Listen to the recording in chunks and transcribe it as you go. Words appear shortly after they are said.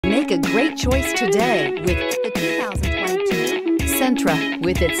Make a great choice today with the 2022 Sentra.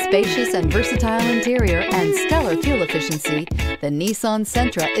 With its spacious and versatile interior and stellar fuel efficiency, the Nissan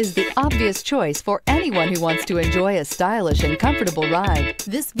Sentra is the obvious choice for anyone who wants to enjoy a stylish and comfortable ride.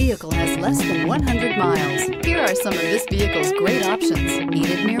 This vehicle has less than 100 miles. Here are some of this vehicle's great options: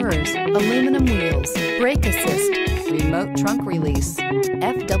 heated mirrors, aluminum wheels, brake assist, remote trunk release,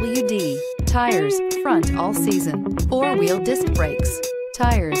 FWD, tires, front all season, four-wheel disc brakes,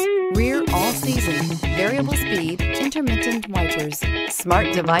 tires, rear all season, variable speed, intermittent wipers,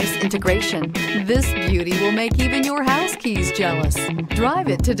 smart device integration. This beauty will make even your house keys jealous. Drive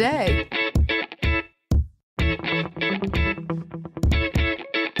it today.